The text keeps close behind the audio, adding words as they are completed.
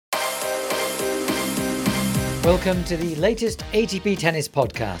Welcome to the latest ATP Tennis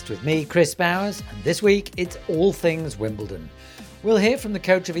podcast with me, Chris Bowers, and this week it's all things Wimbledon. We'll hear from the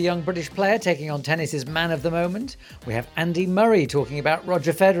coach of a young British player taking on tennis's man of the moment. We have Andy Murray talking about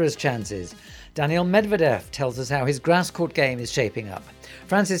Roger Federer's chances. Daniil Medvedev tells us how his grass court game is shaping up.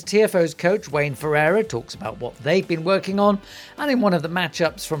 Frances Tiafoe's coach, Wayne Ferreira, talks about what they've been working on. And in one of the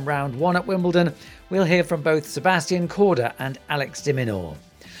matchups from round one at Wimbledon, we'll hear from both Sebastian Korda and Alex de Minaur.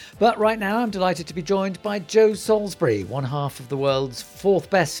 But right now, I'm delighted to be joined by Joe Salisbury, one half of the world's fourth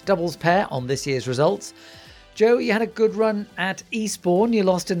best doubles pair on this year's results. Joe, you had a good run at Eastbourne. You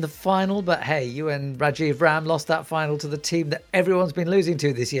lost in the final, but hey, you and Rajiv Ram lost that final to the team that everyone's been losing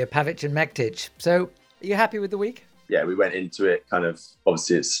to this year, Pavic and Mektic. So, are you happy with the week? Yeah, we went into it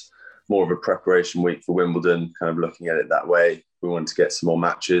obviously it's more of a preparation week for Wimbledon, kind of looking at it that way. We wanted to get some more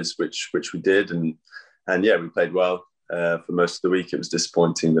matches, which we did. And yeah, we played well. For most of the week, it was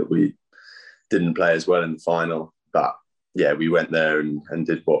disappointing that we didn't play as well in the final. But yeah, we went there and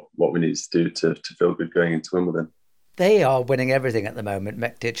did what we needed to do to feel good going into Wimbledon. They are winning everything at the moment,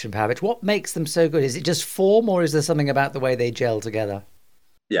 Mektic and Pavic. What makes them so good? Is it just form, or is there something about the way they gel together?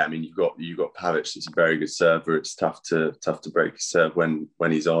 Yeah, I mean, you've got Pavic. It's a very good server. It's tough to break his serve when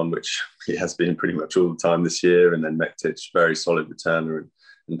he's on, which he has been pretty much all the time this year. And then Mektic, very solid returner,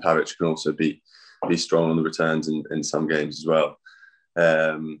 and Pavic can also be strong on the returns in some games as well.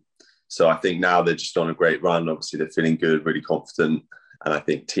 So I think now they're just on a great run. Obviously, they're feeling good, really confident. And I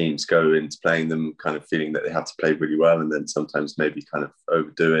think teams go into playing them kind of feeling that they have to play really well, and then sometimes maybe kind of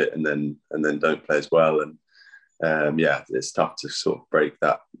overdo it and then don't play as well. And yeah, it's tough to sort of break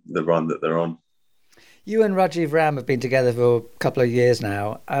the run that they're on. You and Rajiv Ram have been together for a couple of years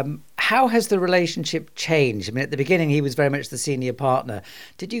now. How has the relationship changed? I mean, at the beginning, he was very much the senior partner.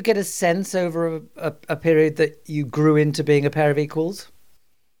 Did you get a sense over a period that you grew into being a pair of equals?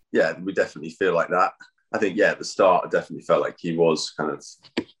 Yeah, we definitely feel like that. I think, yeah, at the start, I definitely felt like he was kind of,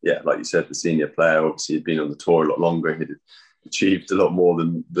 yeah, like you said, the senior player. Obviously, he'd been on the tour a lot longer. He'd achieved a lot more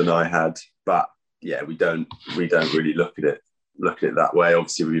than I had. But yeah, we don't really look at it that way.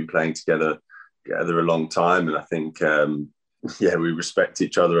 Obviously, we've been playing together a long time, and I think we respect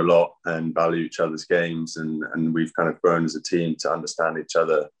each other a lot and value each other's games, and we've kind of grown as a team to understand each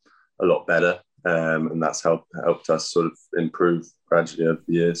other a lot better, and that's helped us sort of improve gradually over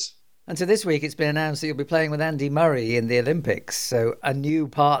the years. And so this week it's been announced that you'll be playing with Andy Murray in the Olympics, so a new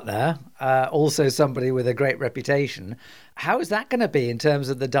partner, also somebody with a great reputation. How is that going to be in terms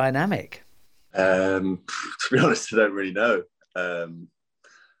of the dynamic? To be honest, I don't really know.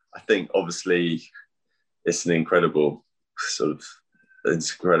 I think obviously it's an incredible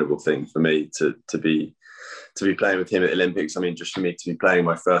thing for me to be playing with him at the Olympics. I mean, just for me to be playing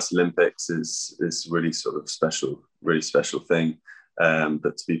my first Olympics is really sort of really special thing.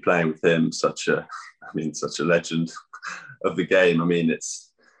 But to be playing with him, such a legend of the game. I mean,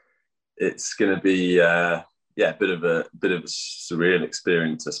 it's going to be a bit of a surreal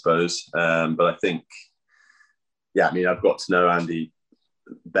experience, I suppose. But I think, yeah, I mean, I've got to know Andy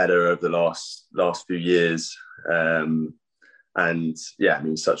better over the last few years, and yeah, I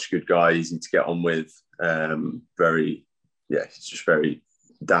mean, such a good guy, easy to get on with, he's just very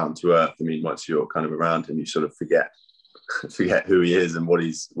down to earth. I mean, once you're kind of around him, you sort of forget who he is and what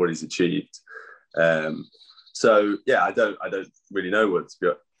he's achieved. So yeah, I don't really know what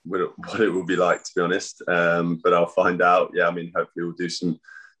it will be like, to be honest, but I'll find out. Yeah, I mean, hopefully we'll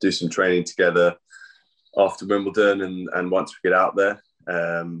do some training together after Wimbledon and once we get out there.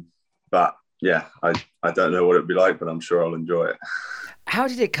 But yeah, I don't know what it'll be like, but I'm sure I'll enjoy it. How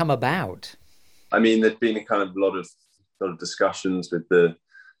did it come about? I mean, there's been a kind of lot of discussions with the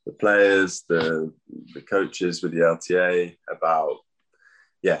players, the coaches, with the LTA about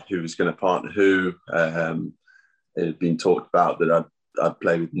who was going to partner who. It had been talked about that I'd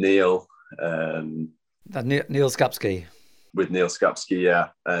play with Neil. Neil Skupski. With Neil Skupski, yeah,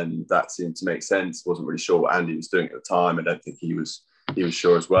 and that seemed to make sense. Wasn't really sure what Andy was doing at the time. I don't think he was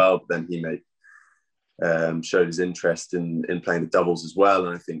sure as well. But then he showed his interest in playing the doubles as well.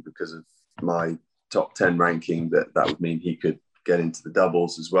 And I think because of my top 10 ranking, that would mean he could get into the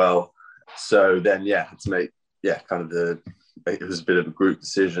doubles as well. So then, had to make it was a bit of a group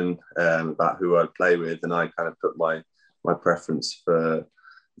decision about who I'd play with, and I kind of put my preference for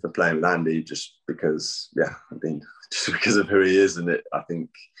playing with Andy just because of who he is, and I think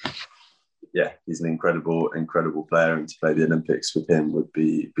he's an incredible player, and to play the Olympics with him would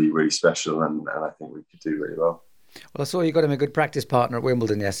be really special, and I think we could do really well. Well, I saw you got him a good practice partner at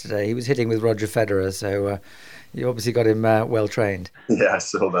Wimbledon yesterday. He was hitting with Roger Federer, so you obviously got him well trained. Yeah, I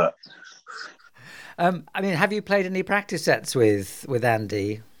saw that. I mean, have you played any practice sets with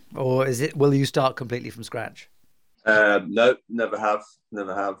Andy? or will you start completely from scratch? No, never have.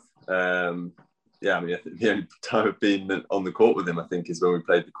 Yeah, I mean, I think the only time I've been on the court with him, I think, is when we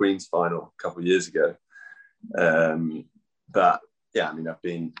played the Queen's final a couple of years ago. But yeah, I mean, I've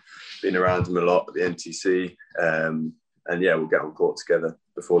been around him a lot at the NTC, and yeah, we'll get on court together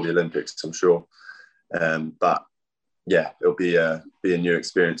before the Olympics, I'm sure. But yeah, it'll be a new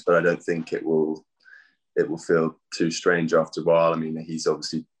experience, but I don't think it will feel too strange after a while. I mean, he's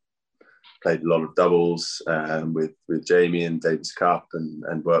obviously played a lot of doubles with Jamie and Davis Cup,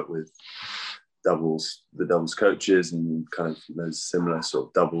 and worked with the doubles coaches, and kind of those similar sort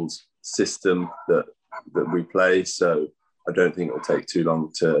of doubles system that we play. So I don't think it'll take too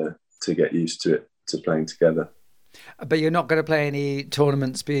long to get used to it, to playing together. But you're not going to play any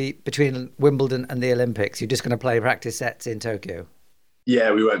tournaments between Wimbledon and the Olympics. You're just going to play practice sets in Tokyo.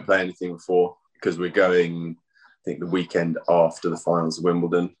 Yeah, we won't play anything before, because we're going, I think, the weekend after the finals of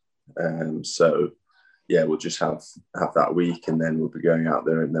Wimbledon. So yeah, we'll just have that week, and then we'll be going out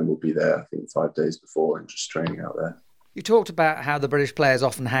there, and then we'll be there, I think, 5 days before, and just training out there. You talked about how the British players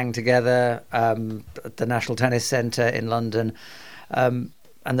often hang together at the National Tennis Centre in London, and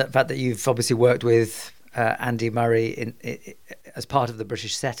the fact that you've obviously worked with Andy Murray as part of the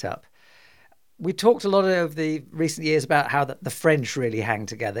British setup. We talked a lot over the recent years about how the French really hang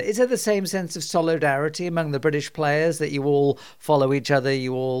together. Is there the same sense of solidarity among the British players, that you all follow each other,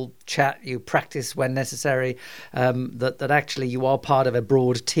 you all chat, you practice when necessary, that actually you are part of a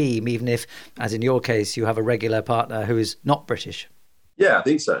broad team, even if, as in your case, you have a regular partner who is not British? Yeah, I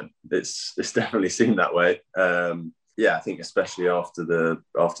think so. It's definitely seemed that way. Yeah, I think especially after the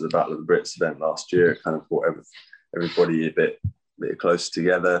Battle of the Brits event last year, it kind of brought everybody a bit close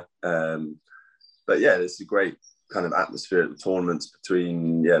together. But yeah, there's a great kind of atmosphere at the tournaments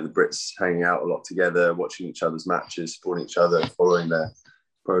between the Brits hanging out a lot together, watching each other's matches, supporting each other, following their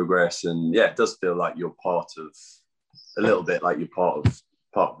progress, and yeah, it does feel like you're part of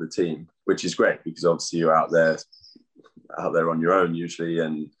the team, which is great, because obviously you're out there on your own usually,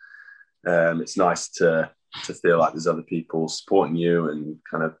 and it's nice to feel like there's other people supporting you, and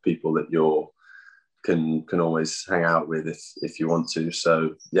kind of people that you can always hang out with if you want to.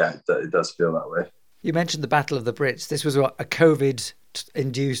 So yeah, it does feel that way. You mentioned the Battle of the Brits. This was a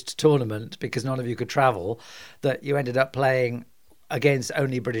COVID-induced tournament, because none of you could travel, that you ended up playing against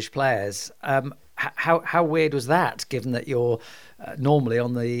only British players. How weird was that, given that you're normally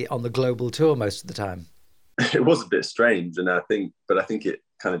on the global tour most of the time? It was a bit strange, and I think it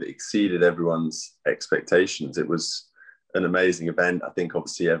kind of exceeded everyone's expectations. It was an amazing event. I think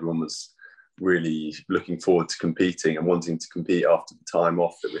obviously everyone was really looking forward to competing and wanting to compete after the time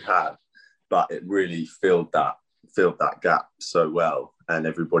off that we had, but it really filled that gap so well, and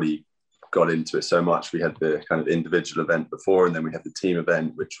everybody got into it so much. We had the kind of individual event before, and then we had the team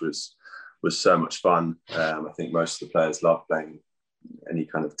event, which was so much fun. I think most of the players love playing any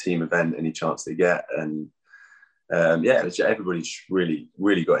kind of team event, any chance they get, and everybody just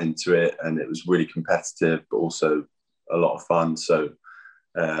really got into it, and it was really competitive, but also a lot of fun. So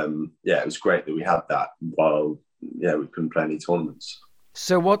it was great that we had that while we couldn't play any tournaments.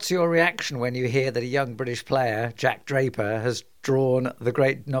 So what's your reaction when you hear that a young British player, Jack Draper, has drawn the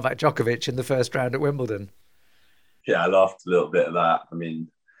great Novak Djokovic in the first round at Wimbledon? Yeah, I laughed a little bit at that. I mean,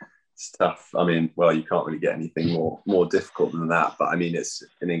 it's tough. I mean, well, you can't really get anything more difficult than that, but I mean, it's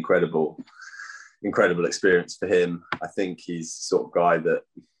an incredible experience for him. I think he's the sort of guy that,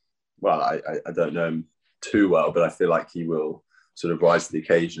 well, I don't know him too well, but I feel like he will sort of rise to the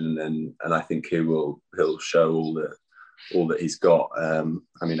occasion, and I think he'll show all that he's got. I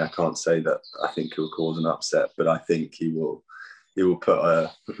mean, I can't say that I think he'll cause an upset, but I think he will put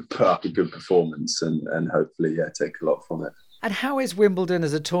up a good performance, and hopefully take a lot from it. And how is Wimbledon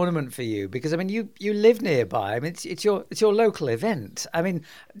as a tournament for you? Because I mean, you live nearby. I mean, it's your local event. I mean,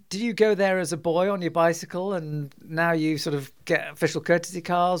 do you go there as a boy on your bicycle, and now you sort of get official courtesy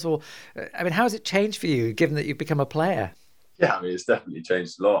cars? Or I mean, how has it changed for you, given that you've become a player? Yeah, I mean, it's definitely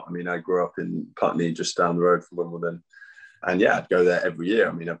changed a lot. I mean, I grew up in Putney, just down the road from Wimbledon, and yeah, I'd go there every year.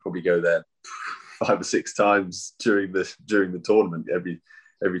 I mean, I'd probably go there 5 or 6 times during the tournament,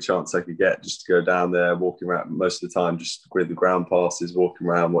 every chance I could get, just to go down there, walking around most of the time, just with the ground passes, walking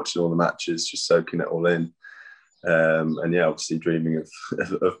around, watching all the matches, just soaking it all in. And yeah, obviously dreaming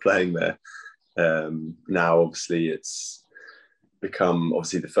of playing there. Now, obviously, it's become,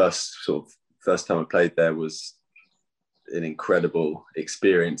 obviously, the first time I played there was an incredible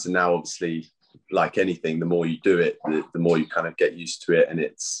experience. And now, obviously, like anything, the more you do it, the more you kind of get used to it. And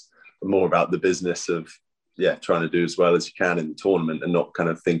it's more about the business of, trying to do as well as you can in the tournament, and not kind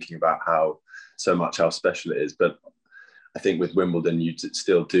of thinking about how special it is. But I think with Wimbledon, you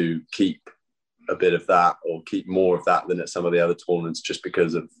still do keep a bit of that, or keep more of that than at some of the other tournaments, just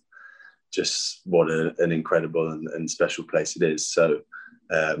because of just what an incredible and special place it is. So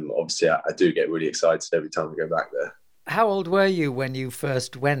obviously I do get really excited every time I go back there. How old were you when you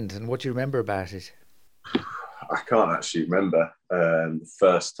first went, and what do you remember about it? I can't actually remember the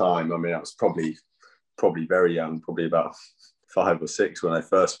first time. I mean, I was probably very young, probably about 5 or 6 when I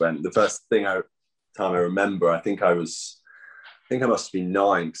first went. The first time I remember, I think I must have been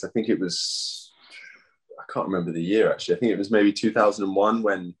 9, because I think it was, I can't remember the year actually. I think it was maybe 2001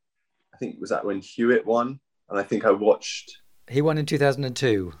 when, I think, was that when Hewitt won? And I think I watched. He won in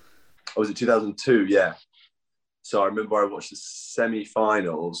 2002. Oh, was it 2002? Yeah. So I remember I watched the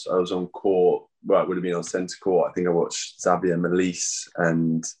semi-finals. I was on court. Well, it would have been on centre court. I think I watched Xavier Malisse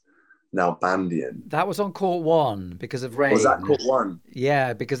and Nalbandian. That was on court 1 because of rain. Was that court 1?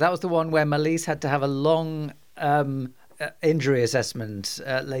 Yeah, because that was the one where Malisse had to have a long injury assessment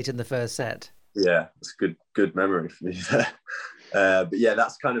late in the first set. Yeah, it's a good memory for me there. But yeah,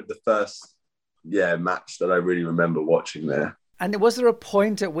 that's kind of the first match that I really remember watching there. And was there a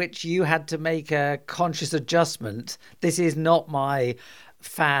point at which you had to make a conscious adjustment? This is not my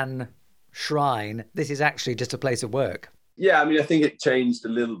fan shrine. This is actually just a place of work. Yeah, I mean, I think it changed a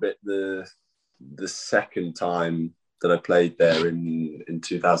little bit the second time that I played there in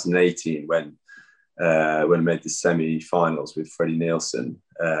 2018 when I made the semi-finals with Freddie Nielsen.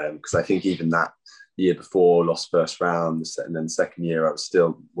 Because I think even that year before, lost first round, and then second year I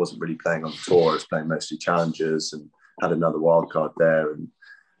wasn't really playing on the tour. I was playing mostly challengers and had another wild card there, and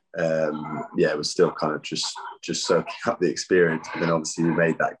it was still kind of just soaking up the experience. But then obviously we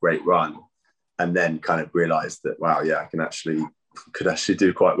made that great run, and then kind of realised that wow, yeah, I could actually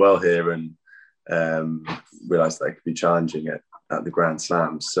do quite well here, and realised that I could be challenging at the Grand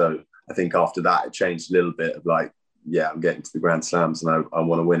Slams. So I think after that it changed a little bit of like, yeah, I'm getting to the Grand Slams and I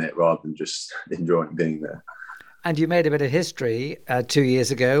want to win it rather than just enjoying being there. And you made a bit of history 2 years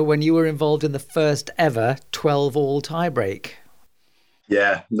ago when you were involved in the first ever 12-all tiebreak.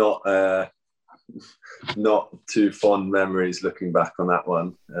 Yeah, not too fond memories looking back on that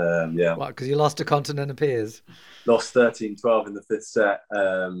one. Yeah. What, because you lost to Continent of Peers? Lost 13-12 in the 5th set.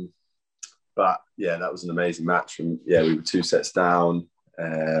 But yeah, that was an amazing match. And yeah, we were 2 sets down,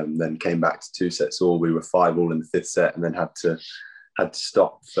 then came back to 2 sets all. We were 5-all in the 5th set, and then had to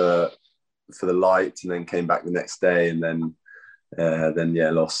stop for the light, and then came back the next day, and then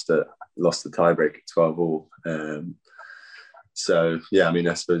lost the tiebreak at 12-all. So yeah, I mean,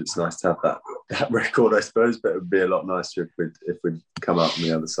 I suppose it's nice to have that record, I suppose, but it would be a lot nicer if we'd come out on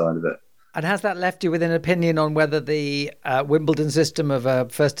the other side of it. And has that left you with an opinion on whether the Wimbledon system of a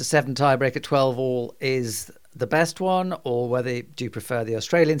 1-7 tiebreak at 12-all is the best one, or whether do you prefer the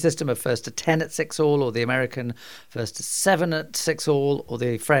Australian system of 1-10 at 6-all, or the American 1-7 at 6-all, or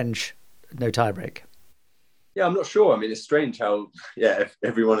the French no tiebreak? Yeah, I'm not sure. I mean, it's strange how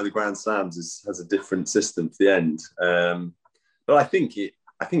every one of the Grand Slams has a different system to the end. But I think it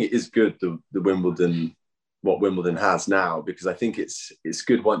is good, the Wimbledon, what Wimbledon has now, because I think it's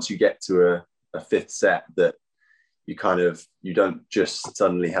good once you get to a 5th set that you don't just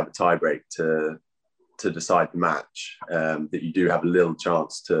suddenly have a tiebreak to decide the match, that you do have a little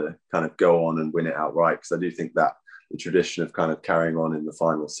chance to kind of go on and win it outright. Because I do think that the tradition of kind of carrying on in the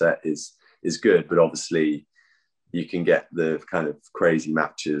final set is good, but obviously you can get the kind of crazy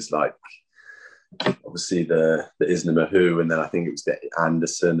matches like obviously the Isner Mahou, and then I think it was the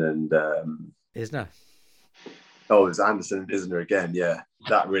Anderson and Isner. Oh, it was Anderson and Isner again. Yeah,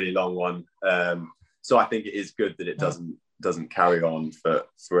 that really long one. So I think it is good that it doesn't carry on for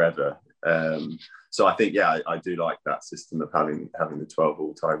forever. So I think I do like that system of having the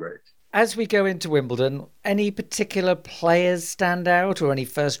 12-all tiebreak. As we go into Wimbledon, any particular players stand out, or any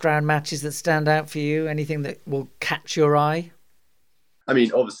first-round matches that stand out for you? Anything that will catch your eye? I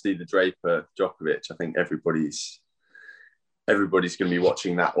mean, obviously the Draper Djokovic. I think everybody's going to be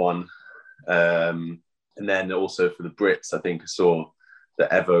watching that one. And then also for the Brits, I think I saw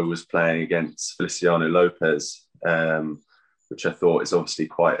that Evo was playing against Feliciano Lopez, which I thought is obviously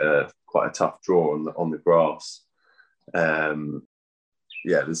quite a tough draw on the grass.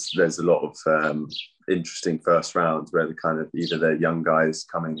 There's a lot of interesting first rounds where either they're young guys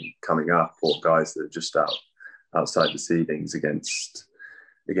coming up, or guys that are just outside the seedings against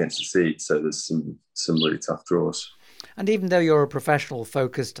the seeds. So there's some really tough draws. And even though you're a professional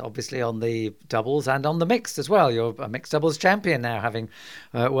focused obviously on the doubles and on the mixed as well, you're a mixed doubles champion now, having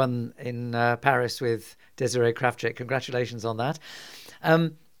won in Paris with Desiree Kravchik. Congratulations on that.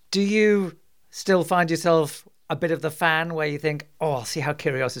 Do you still find yourself a bit of the fan where you think, oh, I'll see how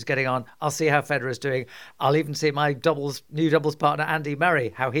Kyrgios is getting on. I'll see how Federer's doing. I'll even see my new doubles partner, Andy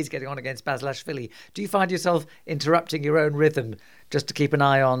Murray, how he's getting on against Basilashvili. Do you find yourself interrupting your own rhythm just to keep an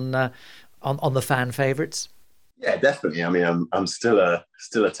eye on the fan favourites? Yeah, definitely. I mean, I'm still a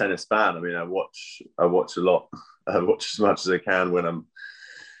tennis fan. I mean, I watch a lot. I watch as much as I can when I'm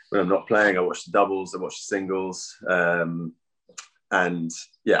not playing. I watch the doubles. I watch the singles. And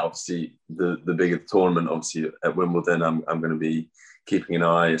yeah, obviously the bigger the tournament, obviously at Wimbledon, I'm going to be keeping an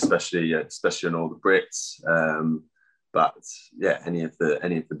eye, especially on all the Brits. But yeah, any of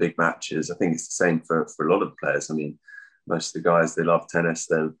the big matches, I think it's the same for a lot of the players. I mean, most of the guys, they love tennis.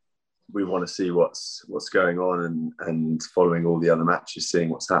 We want to see what's going on and following all the other matches, seeing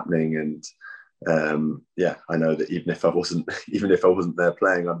what's happening. And yeah, I know that even if I wasn't there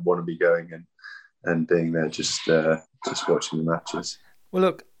playing, I'd want to be going and being there just watching the matches. Well,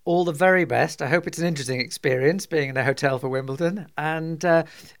 look, all the very best. I hope it's an interesting experience being in a hotel for Wimbledon, and I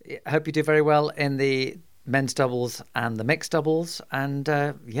hope you do very well in the men's doubles and the mixed doubles. And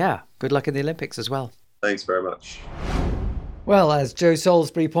yeah, good luck in the Olympics as well. Thanks very much. Well, as Joe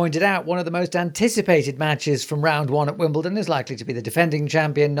Salisbury pointed out, one of the most anticipated matches from round one at Wimbledon is likely to be the defending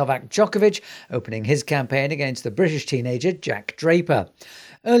champion Novak Djokovic opening his campaign against the British teenager Jack Draper.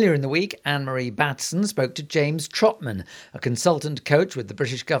 Earlier in the week, Anne-Marie Batson spoke to James Trottman, a consultant coach with the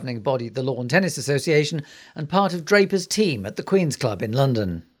British governing body, the Lawn Tennis Association, and part of Draper's team at the Queen's Club in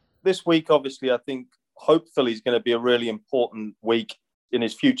London. This week, obviously, I think hopefully is going to be a really important week in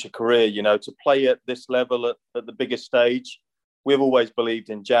his future career, to play at this level at the biggest stage. We've always believed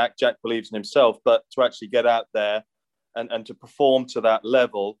in Jack. Jack believes in himself, but to actually get out there and to perform to that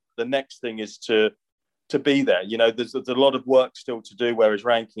level, the next thing is to be there. There's a lot of work still to do where his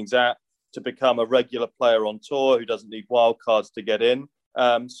ranking's at, to become a regular player on tour who doesn't need wild cards to get in.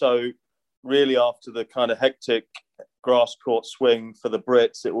 So really after the kind of hectic grass court swing for the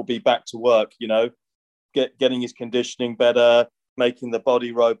Brits, it will be back to work, getting his conditioning better, making the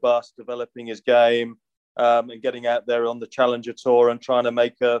body robust, developing his game, and getting out there on the Challenger Tour and trying to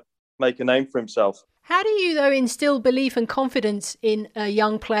make a name for himself. How do you, though, instill belief and confidence in a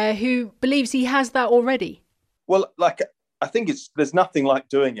young player who believes he has that already? Well, I think there's nothing like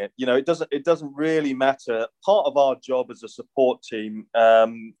doing it. It doesn't really matter. Part of our job as a support team,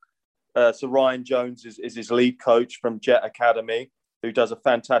 so Ryan Jones is his lead coach from Jet Academy, who does a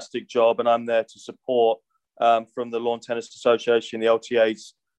fantastic job, and I'm there to support from the Lawn Tennis Association, the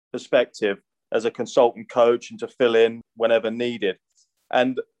LTA's perspective, as a consultant coach and to fill in whenever needed.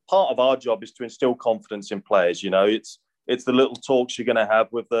 And part of our job is to instill confidence in players. It's the little talks you're going to have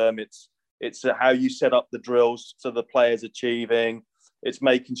with them. It's how you set up the drills so the player's achieving. It's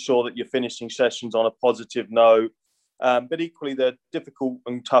making sure that you're finishing sessions on a positive note. But equally, they're difficult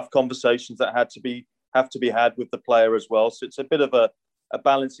and tough conversations that have to be had with the player as well. So it's a bit of a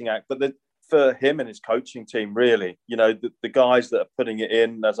balancing act. But for him and his coaching team, really, the guys that are putting it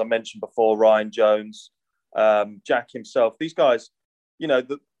in, as I mentioned before, Ryan Jones, Jack himself, these guys,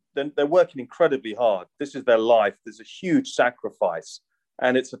 they're working incredibly hard. This is their life. There's a huge sacrifice,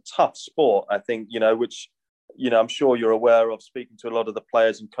 and it's a tough sport, I think, which, I'm sure you're aware of speaking to a lot of the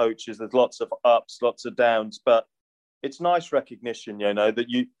players and coaches. There's lots of ups, lots of downs, but it's nice recognition, that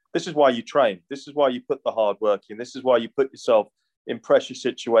this is why you train. This is why you put the hard work in. This is why you put yourself in pressure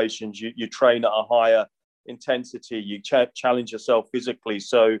situations. You train at a higher intensity. You challenge yourself physically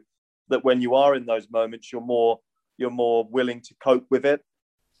so that when you are in those moments, you're more willing to cope with it.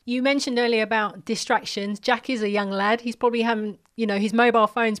 You mentioned earlier about distractions. Jack is a young lad. He's probably his mobile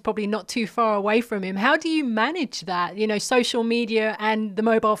phone's probably not too far away from him. How do you manage that? Social media and the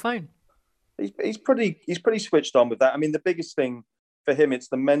mobile phone. He's pretty switched on with that. I mean, the biggest thing for him, it's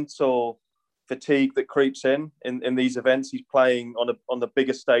the mental fatigue that creeps in these events. He's playing on the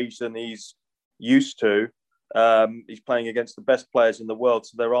bigger stage than he's used to. He's playing against the best players in the world,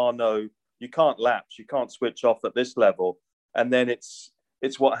 so you can't lapse, you can't switch off at this level. And then it's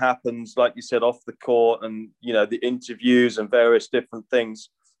what happens, like you said, off the court, and the interviews and various different things.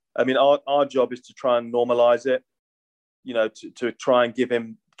 I mean, our job is to try and normalize it, to try and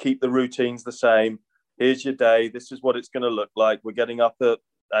keep the routines the same. Here's your day. This is what it's going to look like. We're getting up at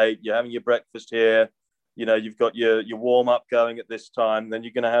 8, you're having your breakfast here, you've got your warm up going at this time, then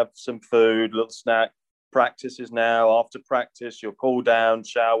you're going to have some food, a little snack. Practice is now. After practice, you'll cool down,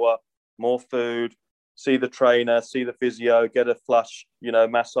 shower, more food, see the trainer, see the physio, get a flush,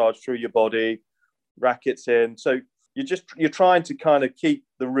 massage through your body, rackets in. So you're trying to kind of keep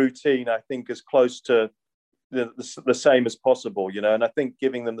the routine, I think, as close to the same as possible, and I think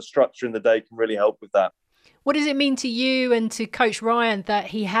giving them the structure in the day can really help with that. What does it mean to you and to Coach Ryan that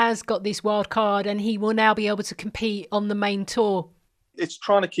he has got this wild card and he will now be able to compete on the main tour? It's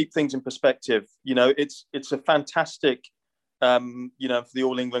trying to keep things in perspective. It's a fantastic, for the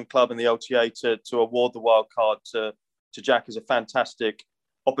All England club and the LTA to award the wild card to Jack is a fantastic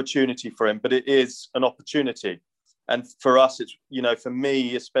opportunity for him. But it is an opportunity, and for us, it's for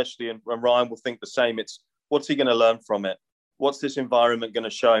me especially, and Ryan will think the same. It's what's he going to learn from it? What's this environment going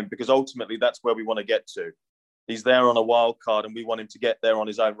to show him? Because ultimately, that's where we want to get to. He's there on a wild card, and we want him to get there on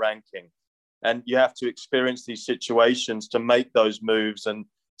his own ranking. And you have to experience these situations to make those moves and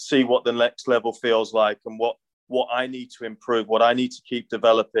see what the next level feels like and what I need to improve, what I need to keep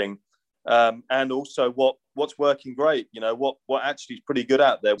developing, and also what's working great, what actually is pretty good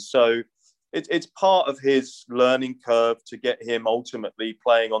out there. So it's part of his learning curve to get him ultimately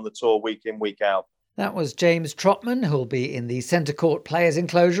playing on the tour week in, week out. That was James Trottman, who'll be in the Centre Court Players'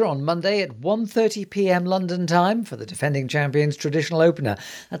 Enclosure on Monday at 1:30 p.m. London time for the defending champions' traditional opener.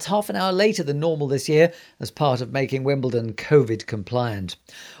 That's half an hour later than normal this year as part of making Wimbledon COVID compliant.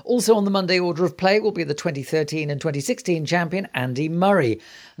 Also on the Monday order of play will be the 2013 and 2016 champion Andy Murray.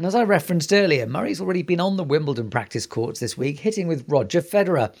 And as I referenced earlier, Murray's already been on the Wimbledon practice courts this week, hitting with Roger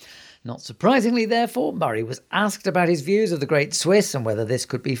Federer. Not surprisingly, therefore, Murray was asked about his views of the great Swiss and whether this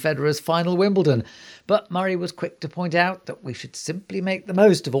could be Federer's final Wimbledon. But Murray was quick to point out that we should simply make the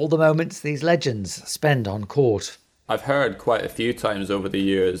most of all the moments these legends spend on court. I've heard quite a few times over the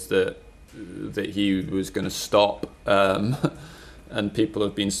years that he was going to stop, and people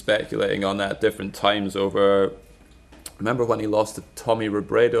have been speculating on that at different times over... I remember when he lost to Tommy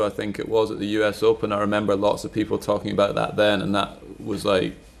Robredo, I think it was, at the US Open. I remember lots of people talking about that then, and that was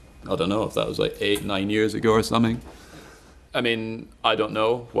like... I don't know if that was like 8-9 years ago or something. I mean, I don't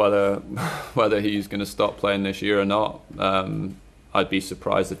know whether he's going to stop playing this year or not. I'd be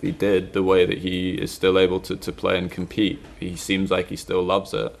surprised if he did, the way that he is still able to play and compete. He seems like he still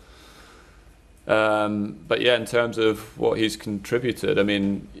loves it. But yeah, in terms of what he's contributed, I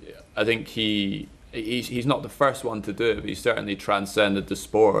mean, I think he's not the first one to do it, but he's certainly transcended the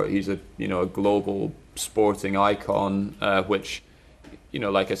sport. He's a global sporting icon, which...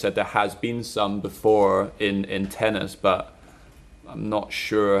 like I said, there has been some before in tennis, but I'm not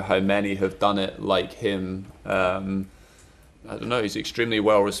sure how many have done it like him. I don't know, he's extremely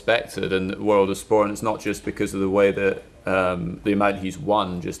well respected in the world of sport, and it's not just because of the way that the amount he's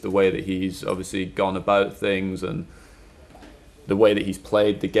won, just the way that he's obviously gone about things and the way that he's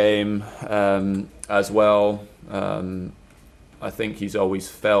played the game as well. I think he's always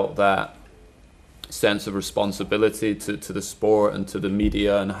felt that sense of responsibility to the sport and to the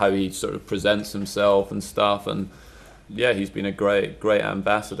media and how he sort of presents himself and stuff. And yeah, he's been a great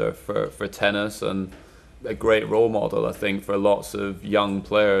ambassador for tennis and a great role model, I think, for lots of young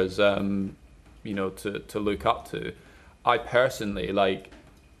players, to look up to. I personally,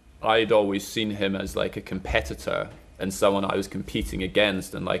 I'd always seen him as like a competitor and someone I was competing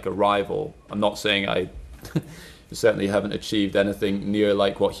against and like a rival. I'm not saying I certainly haven't achieved anything near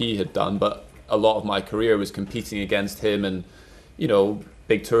like what he had done, but a lot of my career was competing against him in,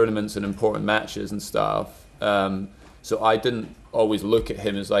 big tournaments and important matches and stuff. So I didn't always look at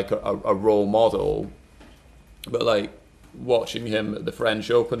him as like a role model, but like watching him at the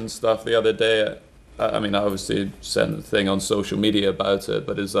French Open and stuff the other day, I mean, I obviously sent a thing on social media about it,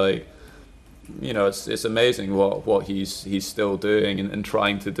 but it's like, it's amazing what he's still doing and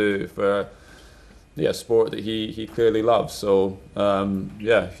trying to do for sport that he clearly loves. So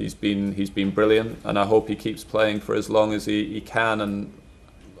he's been brilliant, and I hope he keeps playing for as long as he can. And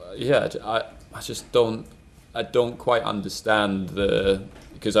I just don't quite understand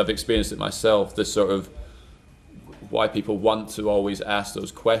because I've experienced it myself, this sort of why people want to always ask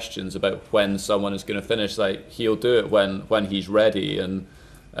those questions about when someone is going to finish. Like, he'll do it when he's ready, and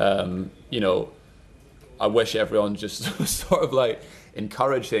I wish everyone just sort of like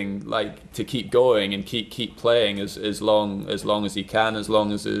encouraging to keep going and keep playing as long as he can, as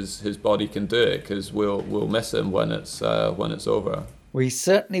long as his body can do it, because we'll miss him when it's over. We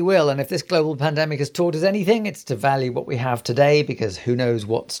certainly will, and if this global pandemic has taught us anything, it's to value what we have today, because who knows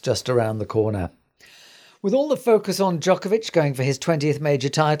what's just around the corner. With all the focus on Djokovic going for his 20th major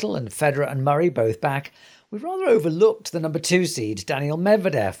title and Federer and Murray both back, we've rather overlooked the number 2 seed, Daniil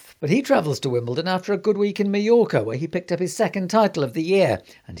Medvedev, but he travels to Wimbledon after a good week in Mallorca, where he picked up his second title of the year,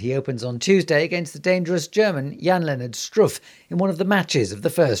 and he opens on Tuesday against the dangerous German Jan-Lennard Struff in one of the matches of the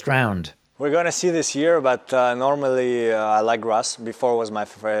first round. We're going to see this year, but normally I like grass. Before was my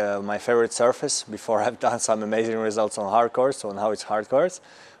favorite surface. Before I've done some amazing results on hard courts, on how it's hard courts.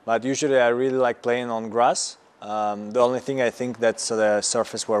 But usually I really like playing on grass. The only thing I think that's the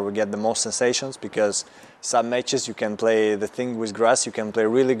surface where we get the most sensations, because some matches you can play the thing with grass, you can play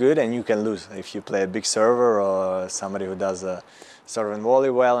really good and you can lose. If you play a big server or somebody who does a serve and volley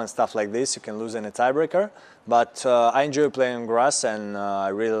well and stuff like this, you can lose in a tiebreaker. But I enjoy playing on grass, and I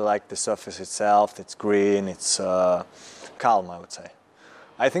really like the surface itself. It's green, it's calm, I would say.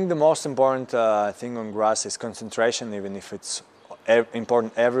 I think the most important thing on grass is concentration, even if it's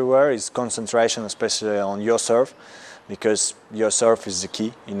important everywhere, is concentration, especially on your serve, because your serve is the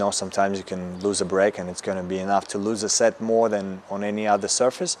key. You know, sometimes you can lose a break and it's going to be enough to lose a set more than on any other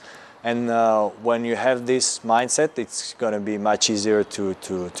surface. And when you have this mindset, it's going to be much easier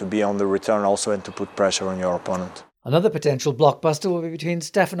to be on the return also and to put pressure on your opponent. Another potential blockbuster will be between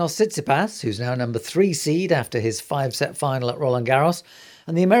Stefanos Tsitsipas, who's now number 3 seed after his 5-set final at Roland Garros,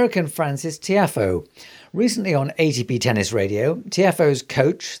 and the American Frances Tiafoe. Recently on ATP Tennis Radio, Tiafoe's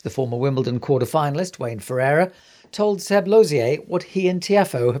coach, the former Wimbledon quarter-finalist Wayne Ferreira, told Seb Lozier what he and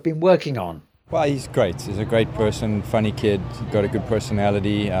Tiafoe have been working on. Well, he's great. He's a great person, funny kid, got a good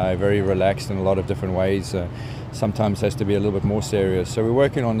personality, very relaxed in a lot of different ways. Sometimes has to be a little bit more serious. So we're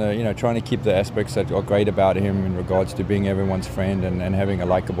working on trying to keep the aspects that are great about him in regards to being everyone's friend and having a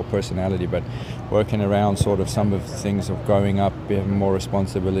likable personality, but working around sort of some of the things of growing up, having more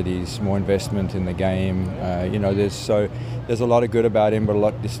responsibilities, more investment in the game. There's a lot of good about him, but a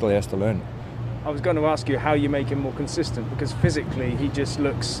lot he still has to learn. I was going to ask you how you make him more consistent, because physically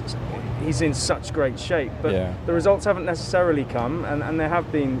he's in such great shape, but yeah, the results haven't necessarily come, and there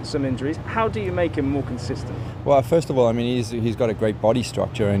have been some injuries. How do you make him more consistent? Well, first of all, I mean, he's got a great body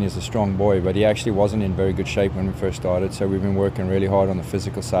structure and he's a strong boy, but he actually wasn't in very good shape when we first started, so we've been working really hard on the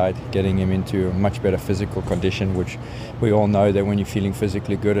physical side, getting him into a much better physical condition, which we all know that when you're feeling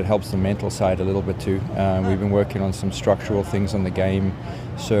physically good, it helps the mental side a little bit too. We've been working on some structural things on the game,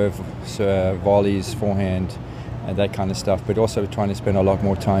 serve, volleys, forehand, that kind of stuff, but also trying to spend a lot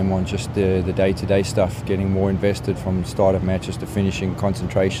more time on just the day-to-day stuff, getting more invested from start of matches to finishing,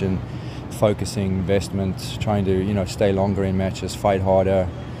 concentration, focusing, investment, trying to stay longer in matches, fight harder,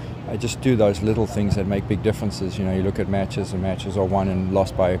 just do those little things that make big differences. You look at matches, and matches are won and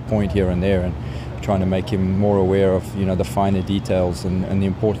lost by a point here and there, and trying to make him more aware of the finer details and the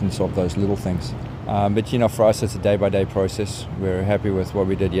importance of those little things. But for us, it's a day-by-day process. We're happy with what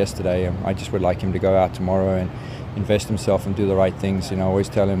we did yesterday. I just would like him to go out tomorrow and invest himself and do the right things. I always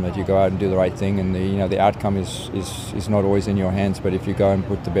tell him that you go out and do the right thing, and the outcome is not always in your hands. But if you go and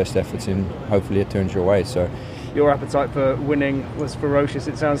put the best efforts in, hopefully it turns your way. So your appetite for winning was ferocious.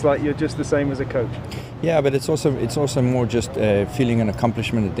 It sounds like you're just the same as a coach. Yeah, but it's also more just feeling an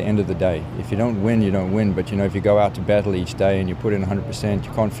accomplishment at the end of the day. If you don't win, you don't win. But if you go out to battle each day and you put in 100%,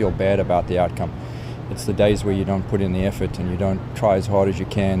 you can't feel bad about the outcome. It's the days where you don't put in the effort and you don't try as hard as you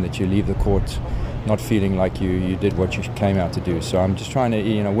can that you leave the court not feeling like you did what you came out to do. So I'm just trying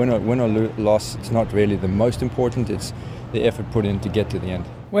to, win or loss, it's not really the most important, it's the effort put in to get to the end.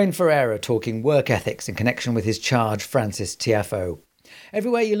 Wayne Ferreira talking work ethics in connection with his charge, Frances Tiafoe.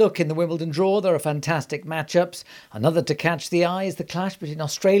 Everywhere you look in the Wimbledon draw, there are fantastic matchups. Another to catch the eye is the clash between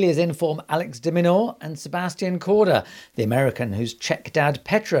Australia's in-form Alex de Minaur and Sebastian Korda, the American whose Czech dad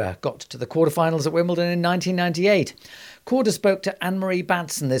Petra got to the quarterfinals at Wimbledon in 1998. Korda spoke to Anne-Marie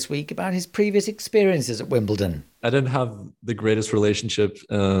Batson this week about his previous experiences at Wimbledon. I didn't have the greatest relationship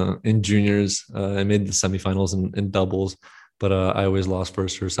in juniors. I made the semifinals in doubles, but I always lost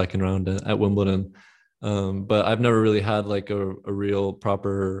first or second round at Wimbledon. But I've never really had like a real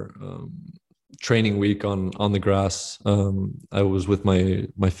proper training week on the grass. I was with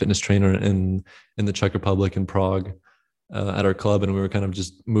my fitness trainer in the Czech Republic in Prague at our club, and we were kind of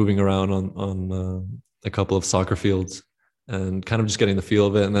just moving around on a couple of soccer fields and kind of just getting the feel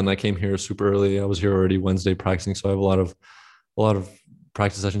of it. And then I came here super early. I was here already Wednesday practicing, so I have a lot of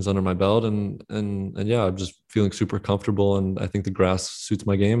practice sessions under my belt, and yeah, I'm just feeling super comfortable, and I think the grass suits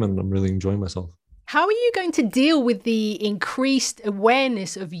my game, and I'm really enjoying myself. How are you going to deal with the increased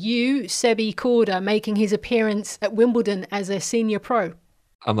awareness of you, Sebi Korda, making his appearance at Wimbledon as a senior pro?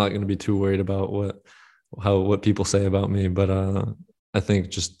 I'm not going to be too worried about what people say about me, but I think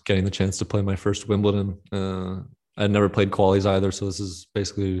just getting the chance to play my first Wimbledon. I never played qualies either, so this is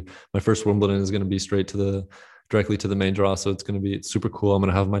basically my first Wimbledon is going to be directly to the main draw, so it's super cool. I'm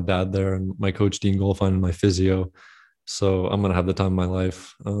going to have my dad there and my coach Dean Golfine and my physio, so I'm going to have the time of my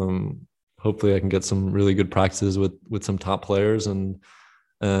life. Hopefully I can get some really good practices with some top players and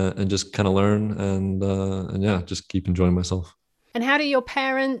just kind of learn and yeah, just keep enjoying myself. And how do your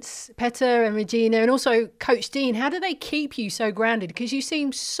parents, Petter and Regina, and also Coach Dean, how do they keep you so grounded? Because you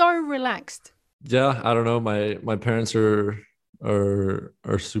seem so relaxed. Yeah, I don't know. My parents are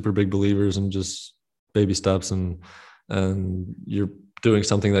super big believers in just baby steps, and you're doing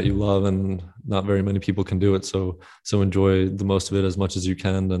something that you love, and not very many people can do it. So enjoy the most of it as much as you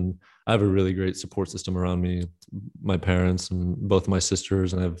can. And I have a really great support system around me, my parents and both my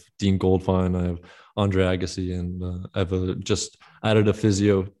sisters, and I have Dean Goldfine, I have Andre Agassi, and I've just added a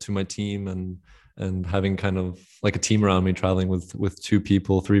physio to my team, and having kind of like a team around me, traveling with 2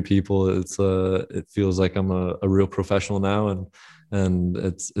 people, 3 people. It feels like I'm a real professional now, and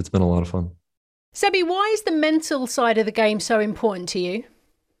it's been a lot of fun. Sebi, why is the mental side of the game so important to you?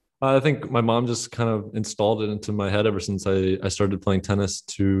 I think my mom just kind of installed it into my head ever since I started playing tennis,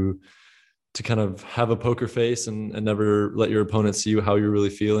 to kind of have a poker face and never let your opponent see how you're really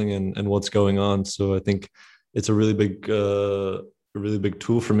feeling and what's going on. So I think it's a really big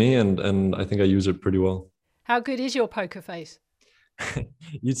tool for me, and I think I use it pretty well. How good is your poker face?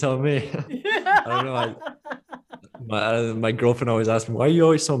 You tell me. I don't know. My girlfriend always asks me, why are you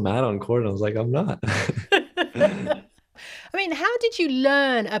always so mad on court? And I was like, I'm not. I mean, how did you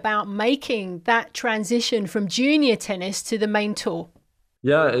learn about making that transition from junior tennis to the main tour?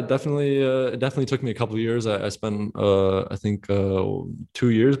 Yeah, it definitely took me a couple of years. I spent I think 2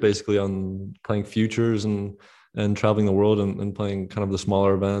 years basically on playing futures and traveling the world and playing kind of the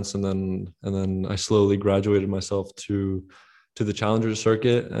smaller events, and then I slowly graduated myself to the challenger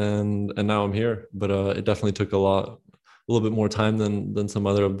circuit, and now I'm here. But it definitely took a little bit more time than some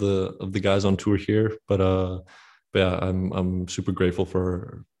other of the guys on tour here. But yeah, I'm super grateful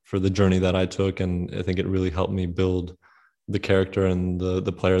for the journey that I took, and I think it really helped me build the character and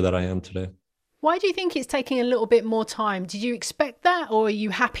the player that I am today. Why do you think it's taking a little bit more time? Did you expect that, or are you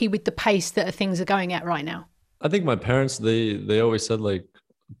happy with the pace that things are going at right now? I think my parents, they always said, like,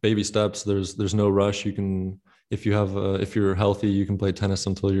 baby steps. There's no rush. You can, if you're healthy, you can play tennis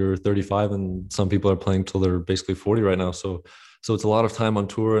until you're 35, and some people are playing till they're basically 40 right now. So it's a lot of time on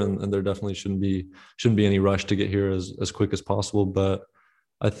tour, and there definitely shouldn't be any rush to get here as quick as possible. But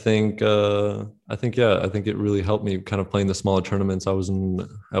I think it really helped me kind of playing the smaller tournaments.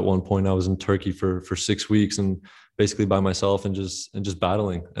 At one point I was in Turkey for 6 weeks, and basically by myself, and just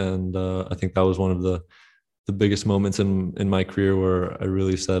battling. And I think that was one of the biggest moments in my career where I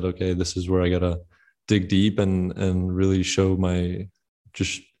really said, okay, this is where I gotta dig deep and really show my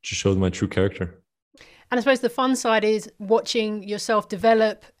true character. And I suppose the fun side is watching yourself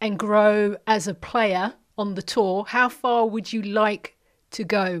develop and grow as a player on the tour. How far would you like to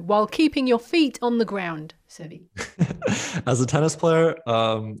go while keeping your feet on the ground, Sebi? As a tennis player,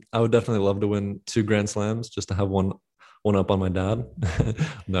 I would definitely love to win 2 Grand Slams, just to have one up on my dad.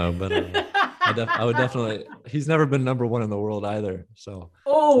 No, but I would definitely. He's never been number 1 in the world either, so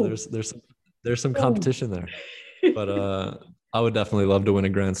there's some competition there. But I would definitely love to win a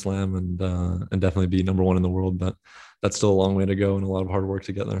Grand Slam and definitely be number 1 in the world. But that's still a long way to go and a lot of hard work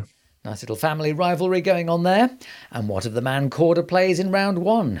to get there. Nice little family rivalry going on there. And what of the man Korda plays in round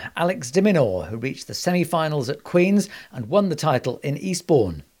 1? Alex de Minaur, who reached the semi-finals at Queen's and won the title in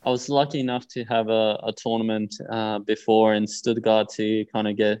Eastbourne. I was lucky enough to have a tournament before in Stuttgart to kind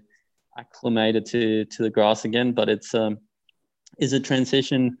of get acclimated to the grass again. But it's a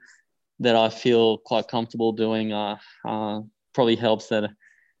transition that I feel quite comfortable doing. Probably helps that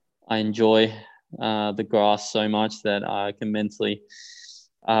I enjoy the grass so much that I can mentally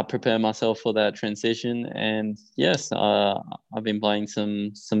prepare myself for that transition. And yes, I've been playing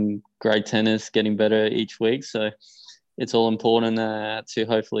some great tennis, getting better each week. So it's all important to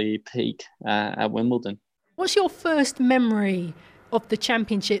hopefully peak at Wimbledon. What's your first memory of the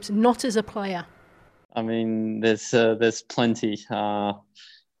championships, not as a player? I mean, there's plenty.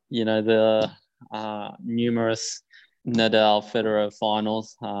 The numerous Nadal Federer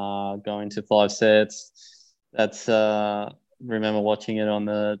finals, going to 5 sets. That's remember watching it on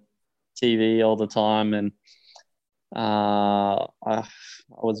the TV all the time, and I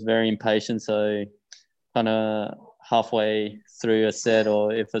was very impatient. So kind of halfway through a set,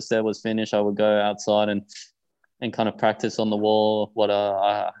 or if a set was finished, I would go outside and kind of practice on the wall what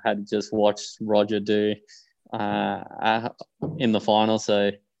I had just watched Roger do in the final.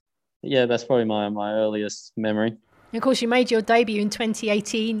 So yeah, that's probably my earliest memory. Of course, you made your debut in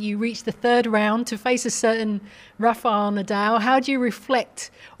 2018. You reached the 3rd round to face a certain Rafael Nadal. How do you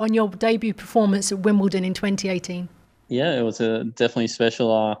reflect on your debut performance at Wimbledon in 2018? Yeah, it was definitely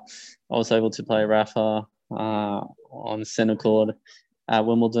special. I was able to play Rafa on centre court at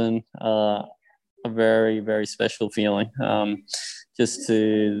Wimbledon. A very, very special feeling. Just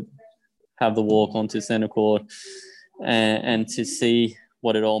to have the walk onto centre court and to see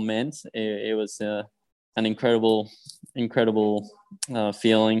what it all meant. It was an incredible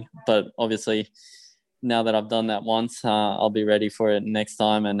feeling. But obviously, now that I've done that once, I'll be ready for it next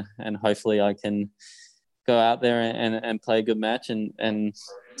time, and hopefully I can go out there and play a good match and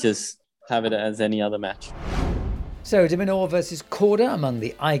just have it as any other match. So Minaur versus Korda among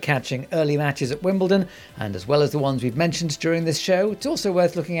the eye-catching early matches at Wimbledon, and as well as the ones we've mentioned during this show, it's also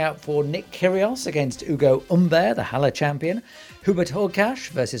worth looking out for Nick Kyrgios against Ugo Humbert, the Halle champion, Hubert Hurkacz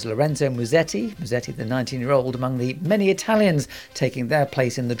versus Lorenzo Musetti, the 19-year-old among the many Italians taking their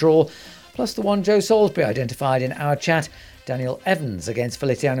place in the draw, plus the one Joe Salisbury identified in our chat, Daniel Evans against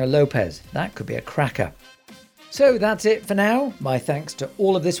Feliciano Lopez. That could be a cracker. So that's it for now. My thanks to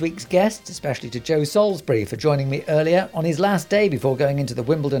all of this week's guests, especially to Joe Salisbury for joining me earlier on his last day before going into the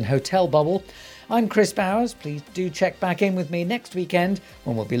Wimbledon hotel bubble. I'm Chris Bowers. Please do check back in with me next weekend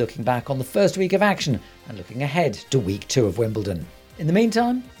when we'll be looking back on the first week of action and looking ahead to week 2 of Wimbledon. In the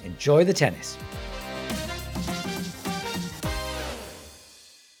meantime, enjoy the tennis.